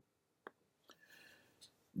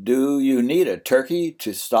Do you need a turkey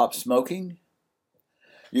to stop smoking?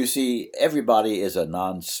 You see, everybody is a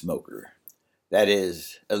non-smoker. That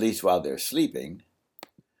is, at least while they're sleeping.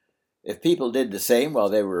 If people did the same while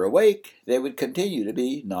they were awake, they would continue to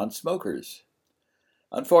be non-smokers.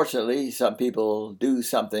 Unfortunately, some people do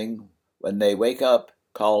something when they wake up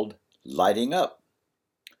called lighting up.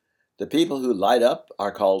 The people who light up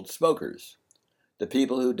are called smokers. The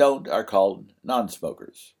people who don't are called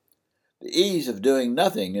non-smokers. The ease of doing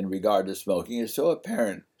nothing in regard to smoking is so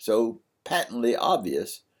apparent, so patently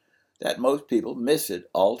obvious, that most people miss it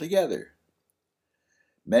altogether.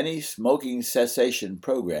 Many smoking cessation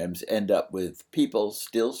programs end up with people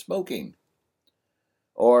still smoking.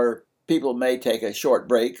 Or people may take a short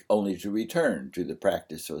break only to return to the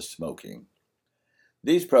practice of smoking.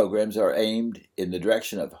 These programs are aimed in the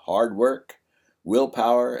direction of hard work,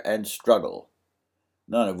 willpower, and struggle,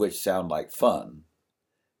 none of which sound like fun.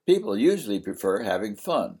 People usually prefer having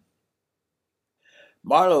fun.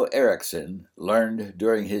 Marlo Erickson learned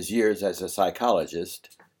during his years as a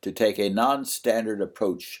psychologist to take a non-standard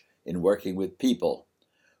approach in working with people,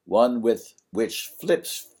 one which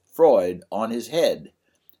flips Freud on his head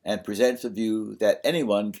and presents a view that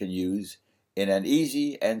anyone can use in an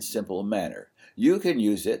easy and simple manner. You can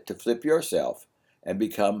use it to flip yourself and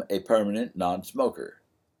become a permanent non-smoker.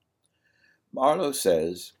 Marlo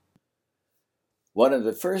says, one of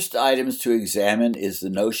the first items to examine is the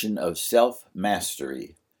notion of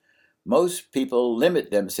self-mastery. Most people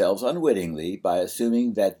limit themselves unwittingly by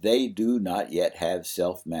assuming that they do not yet have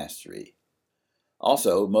self-mastery.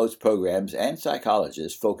 Also, most programs and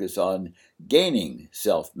psychologists focus on gaining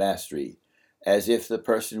self-mastery, as if the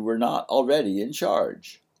person were not already in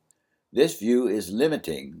charge. This view is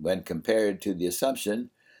limiting when compared to the assumption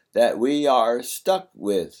that we are stuck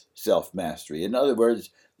with self-mastery. In other words,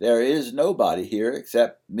 there is nobody here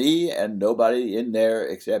except me and nobody in there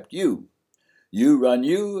except you. You run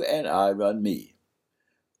you and I run me.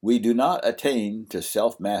 We do not attain to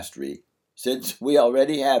self-mastery since we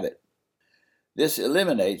already have it. This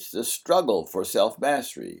eliminates the struggle for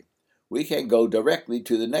self-mastery. We can go directly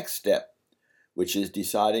to the next step, which is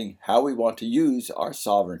deciding how we want to use our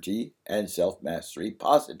sovereignty and self-mastery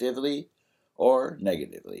positively or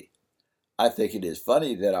negatively. I think it is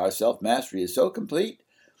funny that our self-mastery is so complete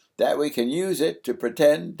that we can use it to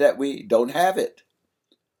pretend that we don't have it.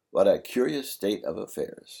 What a curious state of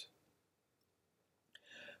affairs.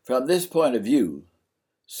 From this point of view,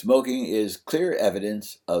 smoking is clear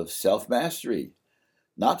evidence of self-mastery.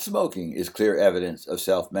 Not smoking is clear evidence of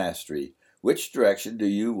self-mastery. Which direction do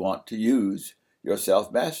you want to use your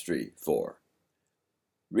self-mastery for?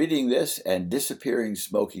 Reading this and disappearing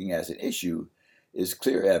smoking as an issue is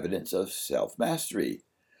clear evidence of self-mastery.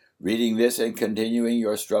 Reading this and continuing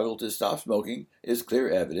your struggle to stop smoking is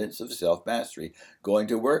clear evidence of self-mastery. Going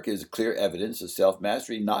to work is clear evidence of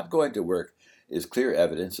self-mastery. Not going to work is clear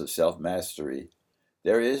evidence of self-mastery.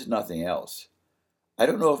 There is nothing else. I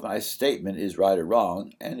don't know if my statement is right or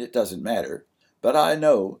wrong, and it doesn't matter, but I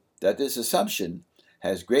know that this assumption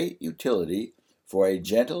has great utility for a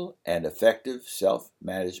gentle and effective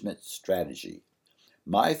self-management strategy.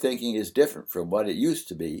 My thinking is different from what it used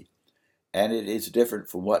to be, and it is different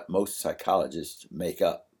from what most psychologists make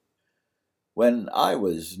up. When I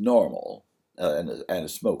was normal and a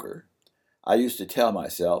smoker, I used to tell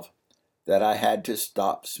myself that I had to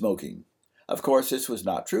stop smoking. Of course, this was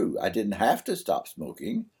not true. I didn't have to stop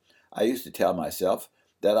smoking. I used to tell myself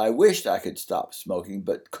that I wished I could stop smoking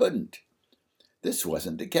but couldn't. This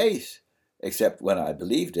wasn't the case, except when I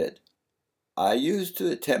believed it. I used to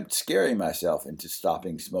attempt scaring myself into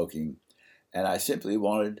stopping smoking, and I simply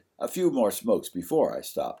wanted a few more smokes before I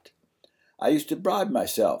stopped. I used to bribe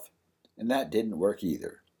myself, and that didn't work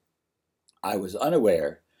either. I was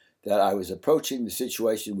unaware that I was approaching the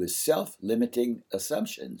situation with self-limiting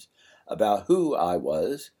assumptions about who I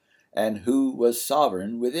was and who was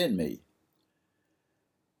sovereign within me.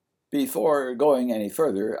 Before going any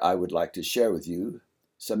further, I would like to share with you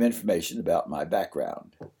some information about my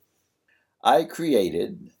background. I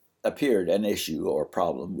appeared an issue or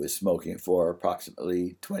problem with smoking for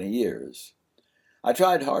approximately 20 years. I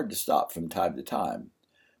tried hard to stop from time to time,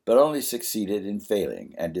 but only succeeded in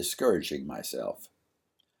failing and discouraging myself.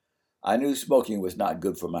 I knew smoking was not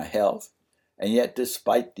good for my health, and yet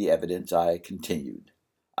despite the evidence, I continued.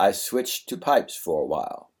 I switched to pipes for a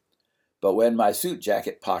while, but when my suit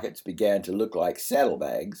jacket pockets began to look like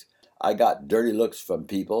saddlebags, I got dirty looks from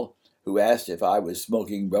people who asked if I was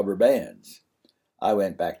smoking rubber bands. I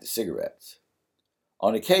went back to cigarettes.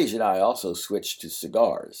 On occasion, I also switched to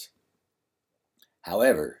cigars.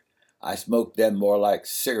 However, I smoked them more like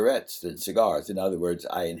cigarettes than cigars. In other words,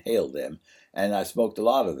 I inhaled them, and I smoked a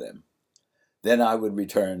lot of them. Then I would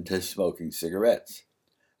return to smoking cigarettes,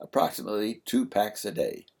 approximately 2 packs a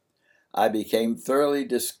day. I became thoroughly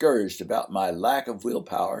discouraged about my lack of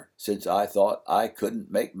willpower, since I thought I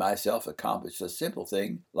couldn't make myself accomplish a simple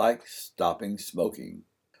thing like stopping smoking.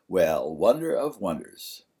 Well, wonder of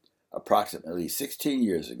wonders. Approximately 16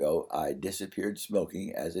 years ago, I disappeared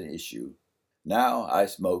smoking as an issue. Now I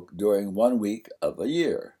smoke during 1 week of a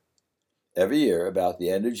year. Every year, about the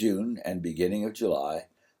end of June and beginning of July,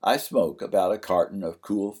 I smoke about a carton of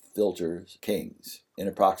Cool Filters Kings in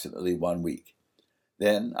approximately 1 week.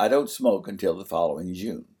 Then I don't smoke until the following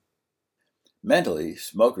June. Mentally,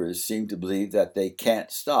 smokers seem to believe that they can't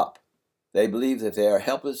stop. They believe that they are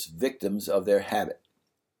helpless victims of their habit.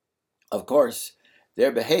 Of course,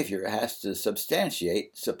 their behavior has to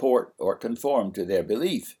substantiate, support, or conform to their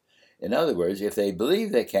belief. In other words, if they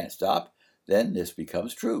believe they can't stop, then this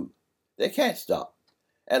becomes true. They can't stop,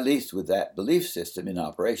 at least with that belief system in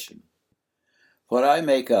operation. What I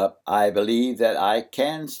make up, I believe that I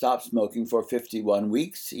can stop smoking for 51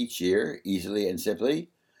 weeks each year, easily and simply,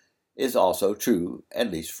 is also true,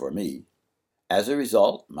 at least for me. As a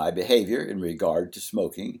result, my behavior in regard to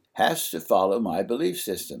smoking has to follow my belief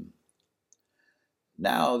system.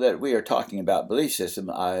 Now that we are talking about belief system,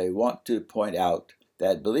 I want to point out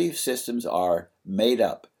that belief systems are made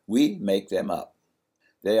up. We make them up.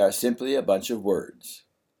 They are simply a bunch of words.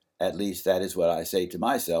 At least that is what I say to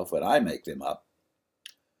myself when I make them up.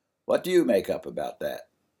 What do you make up about that?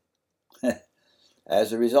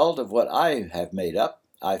 As a result of what I have made up,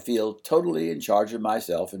 I feel totally in charge of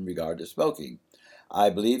myself in regard to smoking. I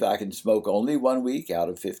believe I can smoke only 1 week out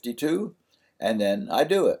of 52, and then I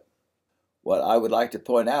do it. What I would like to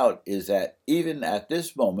point out is that even at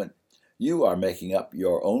this moment, you are making up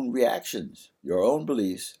your own reactions, your own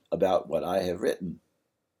beliefs about what I have written.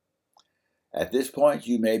 At this point,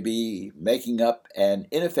 you may be making up an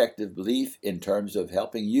ineffective belief in terms of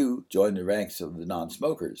helping you join the ranks of the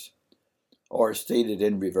non-smokers. Or stated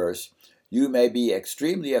in reverse, you may be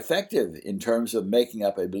extremely effective in terms of making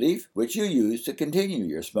up a belief which you use to continue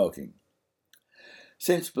your smoking.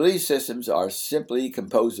 Since belief systems are simply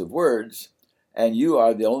composed of words, and you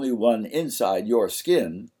are the only one inside your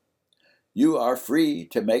skin, you are free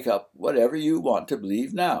to make up whatever you want to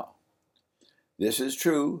believe now. This is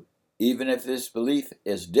true even if this belief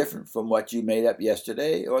is different from what you made up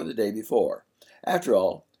yesterday or the day before. After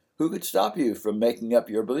all, who could stop you from making up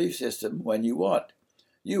your belief system when you want?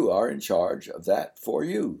 You are in charge of that for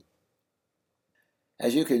you.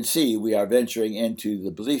 As you can see, we are venturing into the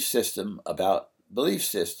belief system about belief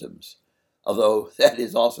systems, although that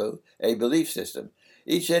is also a belief system.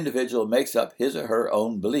 Each individual makes up his or her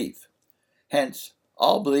own belief. Hence,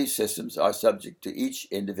 all belief systems are subject to each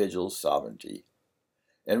individual's sovereignty.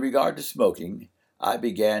 In regard to smoking, I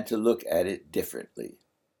began to look at it differently.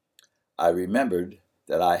 I remembered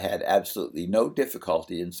that I had absolutely no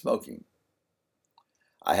difficulty in smoking.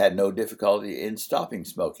 I had no difficulty in stopping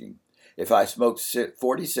smoking. If I smoked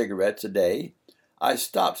 40 cigarettes a day, I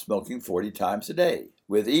stopped smoking 40 times a day.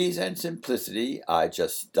 With ease and simplicity, I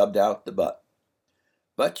just stubbed out the butt.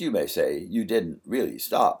 But you may say, you didn't really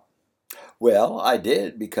stop. Well, I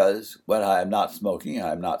did, because when I am not smoking,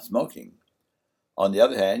 I am not smoking. On the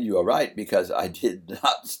other hand, you are right, because I did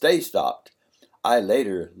not stay stopped. I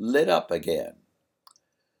later lit up again.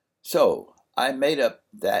 So, I made up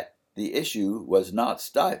that the issue was not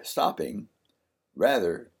stopping,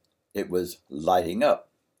 rather, it was lighting up.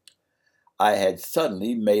 I had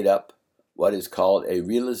suddenly made up what is called a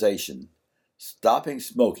realization. Stopping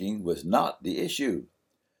smoking was not the issue,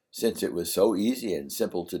 since it was so easy and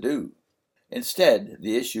simple to do. Instead,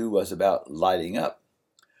 the issue was about lighting up,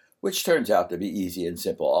 which turns out to be easy and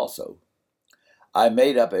simple also. I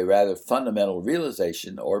made up a rather fundamental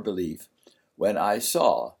realization or belief when I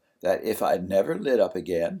saw that if I never lit up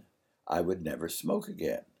again, I would never smoke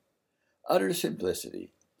again. Utter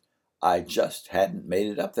simplicity. I just hadn't made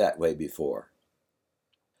it up that way before.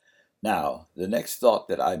 Now, the next thought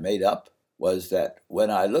that I made up was that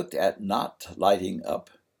when I looked at not lighting up,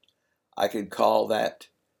 I could call that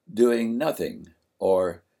doing nothing,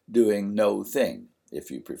 or doing no thing,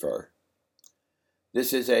 if you prefer.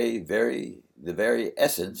 This is the very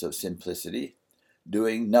essence of simplicity,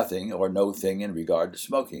 doing nothing or no thing in regard to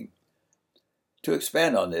smoking. To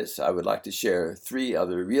expand on this, I would like to share 3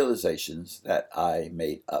 other realizations that I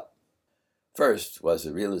made up. First was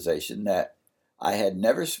the realization that I had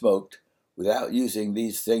never smoked without using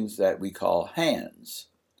these things that we call hands.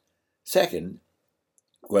 Second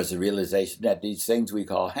was the realization that these things we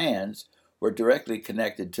call hands were directly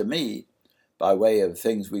connected to me by way of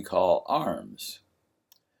things we call arms.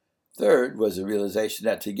 Third was the realization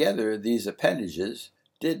that together these appendages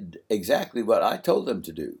did exactly what I told them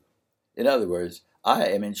to do. In other words, I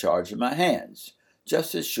am in charge of my hands,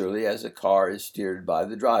 just as surely as a car is steered by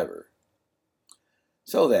the driver.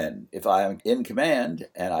 So then, if I am in command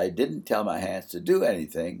and I didn't tell my hands to do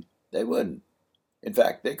anything, they wouldn't. In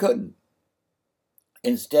fact, they couldn't.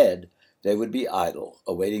 Instead, they would be idle,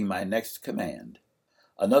 awaiting my next command.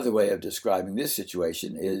 Another way of describing this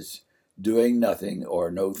situation is doing nothing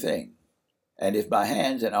or no thing. And if my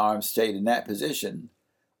hands and arms stayed in that position,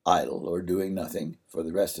 idle or doing nothing, for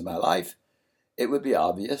the rest of my life, it would be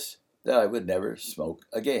obvious that I would never smoke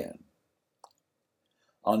again.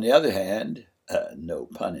 On the other hand, no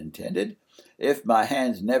pun intended, if my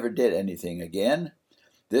hands never did anything again,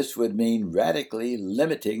 this would mean radically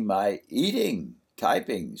limiting my eating,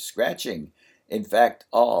 typing, scratching, in fact,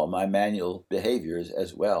 all my manual behaviors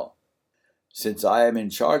as well. Since I am in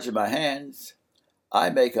charge of my hands, I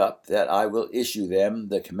make up that I will issue them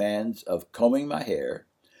the commands of combing my hair,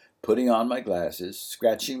 putting on my glasses,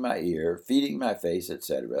 scratching my ear, feeding my face,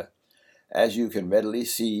 etc. As you can readily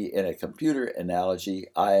see in a computer analogy,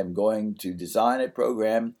 I am going to design a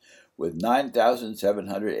program with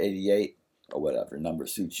 9,788, or whatever number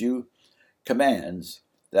suits you, commands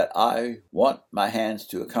that I want my hands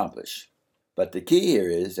to accomplish. But the key here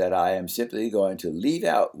is that I am simply going to leave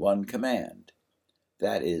out one command.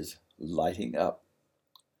 That is lighting up.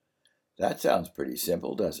 That sounds pretty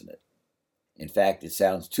simple, doesn't it? In fact, it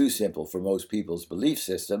sounds too simple for most people's belief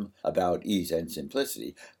system about ease and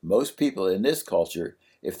simplicity. Most people in this culture,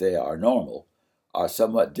 if they are normal, are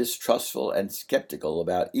somewhat distrustful and skeptical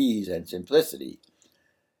about ease and simplicity.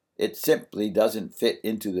 It simply doesn't fit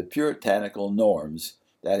into the puritanical norms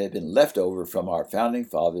that have been left over from our founding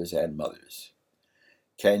fathers and mothers.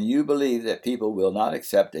 Can you believe that people will not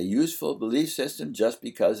accept a useful belief system just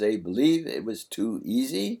because they believe it was too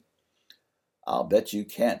easy? I'll bet you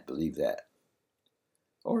can't believe that.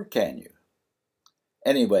 Or can you?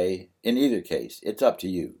 Anyway, in either case, it's up to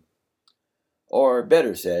you. Or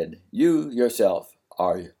better said, you yourself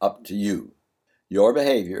are up to you. Your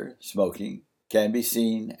behavior, smoking, can be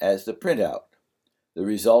seen as the printout, the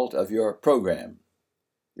result of your program,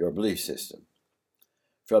 your belief system.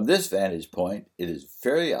 From this vantage point, it is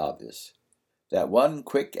fairly obvious that one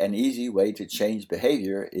quick and easy way to change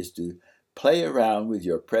behavior is to play around with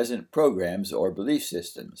your present programs or belief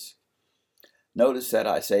systems. Notice that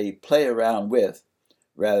I say play around with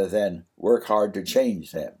rather than work hard to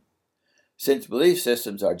change them. Since belief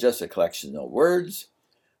systems are just a collection of words,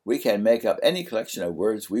 we can make up any collection of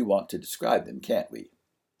words we want to describe them, can't we?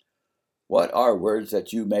 What are words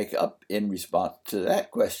that you make up in response to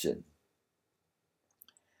that question?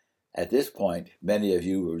 At this point, many of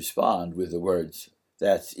you will respond with the words,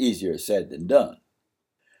 "That's easier said than done."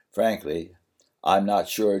 Frankly, I'm not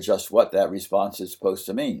sure just what that response is supposed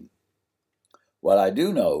to mean. What I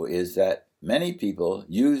do know is that many people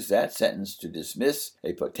use that sentence to dismiss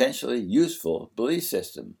a potentially useful belief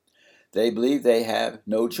system. They believe they have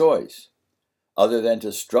no choice other than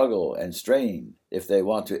to struggle and strain if they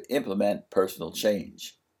want to implement personal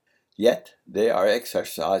change. Yet they are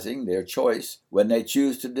exercising their choice when they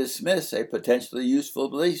choose to dismiss a potentially useful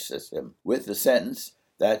belief system with the sentence,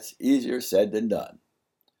 "That's easier said than done."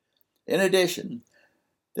 In addition,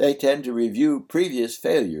 they tend to review previous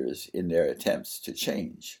failures in their attempts to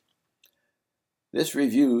change. This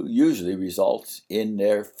review usually results in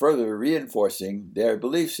their further reinforcing their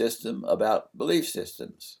belief system about belief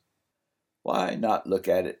systems. Why not look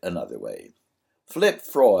at it another way? Flip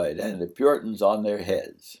Freud and the Puritans on their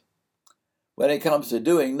heads. When it comes to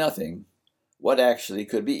doing nothing, what actually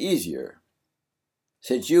could be easier?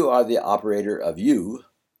 Since you are the operator of you,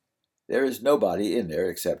 there is nobody in there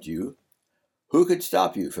except you. Who could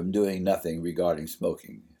stop you from doing nothing regarding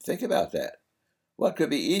smoking? Think about that. What could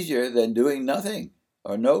be easier than doing nothing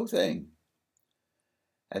or no thing?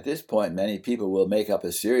 At this point, many people will make up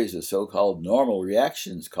a series of so-called normal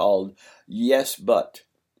reactions called yes, but.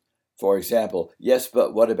 For example, yes,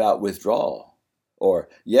 but what about withdrawal? Or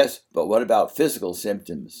yes, but what about physical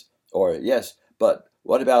symptoms? Or yes, but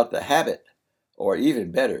what about the habit? Or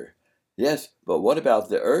even better, yes, but what about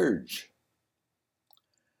the urge?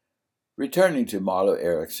 Returning to Marlo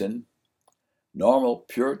Erickson, normal,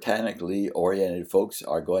 puritanically oriented folks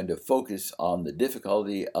are going to focus on the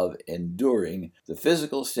difficulty of enduring the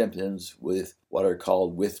physical symptoms with what are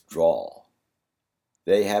called withdrawal.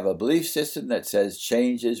 They have a belief system that says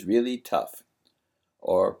change is really tough,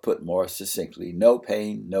 or put more succinctly, no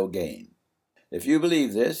pain, no gain. If you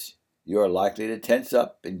believe this, you are likely to tense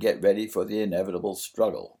up and get ready for the inevitable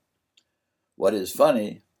struggle. What is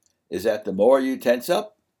funny is that the more you tense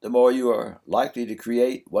up, the more you are likely to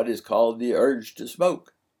create what is called the urge to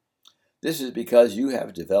smoke. This is because you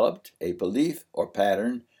have developed a belief or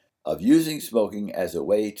pattern of using smoking as a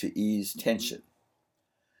way to ease tension.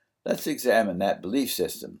 Let's examine that belief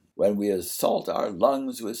system when we assault our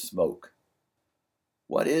lungs with smoke.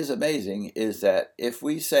 What is amazing is that if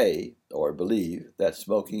we say or believe that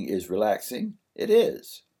smoking is relaxing, it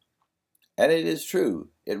is. And it is true.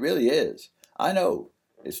 It really is. I know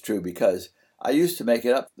it's true because I used to make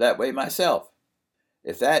it up that way myself.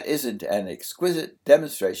 If that isn't an exquisite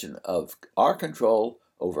demonstration of our control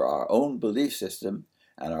over our own belief system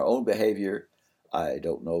and our own behavior, I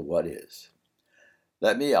don't know what is.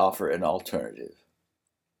 Let me offer an alternative.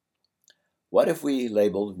 What if we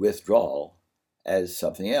labeled withdrawal as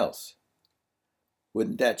something else?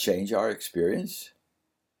 Wouldn't that change our experience?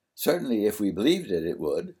 Certainly if we believed it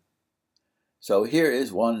would. So here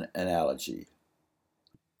is one analogy.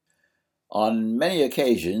 On many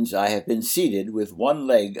occasions, I have been seated with one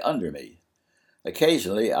leg under me.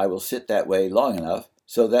 Occasionally, I will sit that way long enough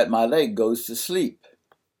so that my leg goes to sleep.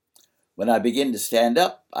 When I begin to stand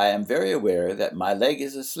up, I am very aware that my leg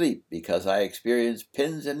is asleep because I experience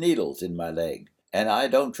pins and needles in my leg, and I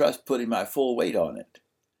don't trust putting my full weight on it.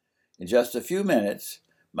 In just a few minutes,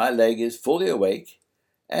 my leg is fully awake,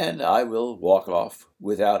 and I will walk off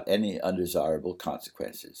without any undesirable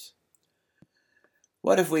consequences.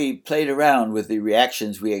 What if we played around with the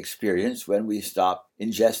reactions we experience when we stop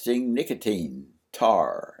ingesting nicotine,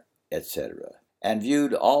 tar, etc., and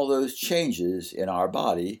viewed all those changes in our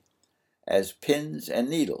body as pins and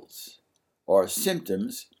needles, or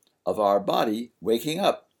symptoms of our body waking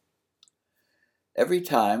up? Every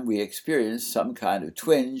time we experience some kind of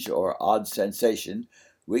twinge or odd sensation,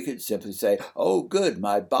 we could simply say, "Oh, good,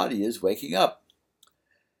 my body is waking up."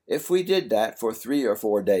 If we did that for 3 or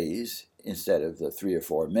 4 days, instead of the 3 or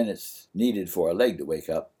 4 minutes needed for a leg to wake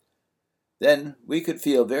up, then we could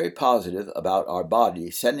feel very positive about our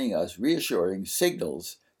body sending us reassuring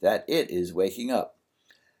signals that it is waking up.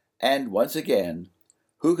 And once again,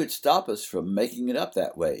 who could stop us from making it up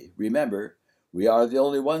that way? Remember, we are the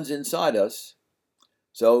only ones inside us.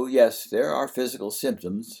 So yes, there are physical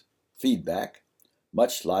symptoms, feedback,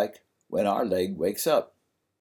 much like when our leg wakes up.